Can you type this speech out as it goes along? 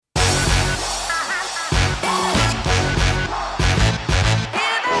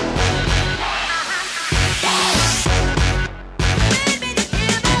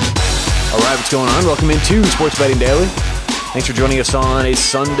going on? Welcome into Sports Betting Daily. Thanks for joining us on a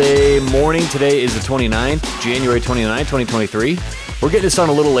Sunday morning. Today is the 29th, January 29th, 2023. We're getting this on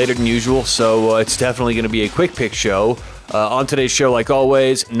a little later than usual, so it's definitely going to be a quick pick show. On today's show, like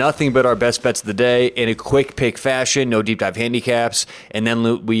always, nothing but our best bets of the day in a quick pick fashion, no deep dive handicaps, and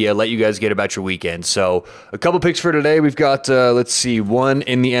then we let you guys get about your weekend. So a couple picks for today. We've got, one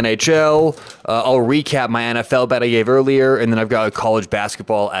in the NHL. I'll recap my NFL bet I gave earlier, and then I've got a college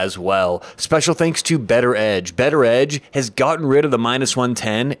basketball as well. Special thanks to Better Edge. Better Edge has gotten rid of the minus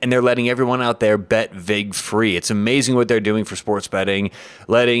 110, and they're letting everyone out there bet VIG free. It's amazing what they're doing for sports betting.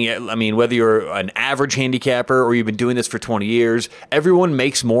 Whether you're an average handicapper or you've been doing this for 20 years, everyone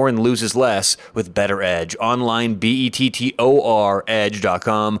makes more and loses less with Better Edge. Online, BETTOR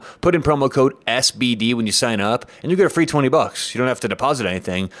edge.com. Put in promo code SBD when you sign up, and you get a free $20. You don't have to deposit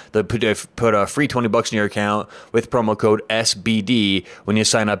anything. They'll put a free $20 in your account with promo code SBD when you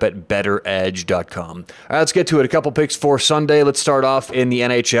sign up at betteredge.com. All right, let's get to it. A couple picks for Sunday. Let's start off in the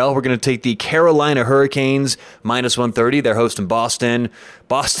NHL. We're going to take the Carolina Hurricanes minus 130. They're hosting Boston.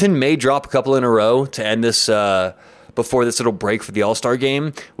 Boston may drop a couple in a row to end this before this little break for the All-Star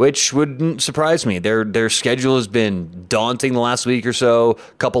game, which wouldn't surprise me. Their schedule has been daunting the last week or so.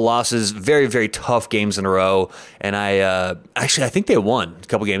 A couple losses, very, very tough games in a row. And I think they won a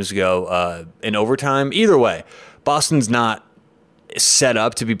couple games ago in overtime. Either way, Boston's not set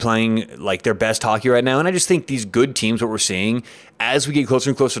up to be playing like their best hockey right now. And I just think these good teams, what we're seeing, as we get closer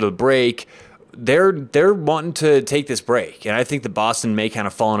and closer to the break, they're wanting to take this break, and I think the Boston may kind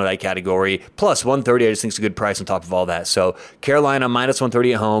of fall into that category. Plus 130, I just think is a good price on top of all that. So Carolina minus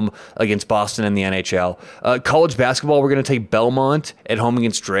 130 at home against Boston in the NHL. College basketball, we're going to take Belmont at home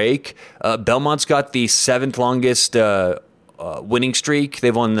against Drake. Belmont's got the seventh longest winning streak.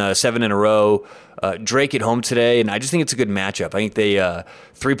 They've won 7 in a row. Drake at home today, and I just think it's a good matchup. I think the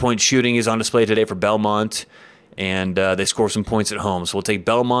three-point shooting is on display today for Belmont, and they score some points at home. So we'll take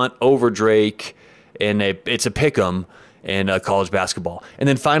Belmont over Drake, and it's a pick'em in college basketball. And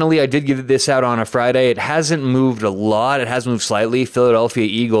then finally, I did give this out on a Friday. It hasn't moved a lot. It has moved slightly. Philadelphia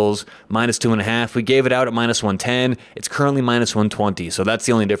Eagles minus 2.5. We gave it out at minus 110. It's currently minus 120, so that's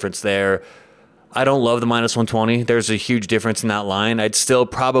the only difference there. I don't love the minus 120. There's a huge difference in that line. I'd still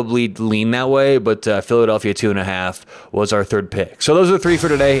probably lean that way, but Philadelphia 2.5 was our third pick. So those are the three for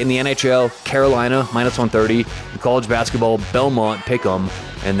today. In the NHL, Carolina minus 130. In college basketball, Belmont pick'em.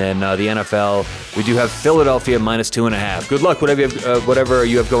 And then the NFL, we do have Philadelphia minus 2.5. Good luck, whatever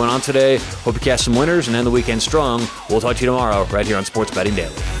you have going on today. Hope you catch some winners and end the weekend strong. We'll talk to you tomorrow right here on Sports Betting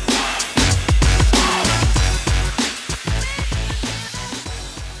Daily.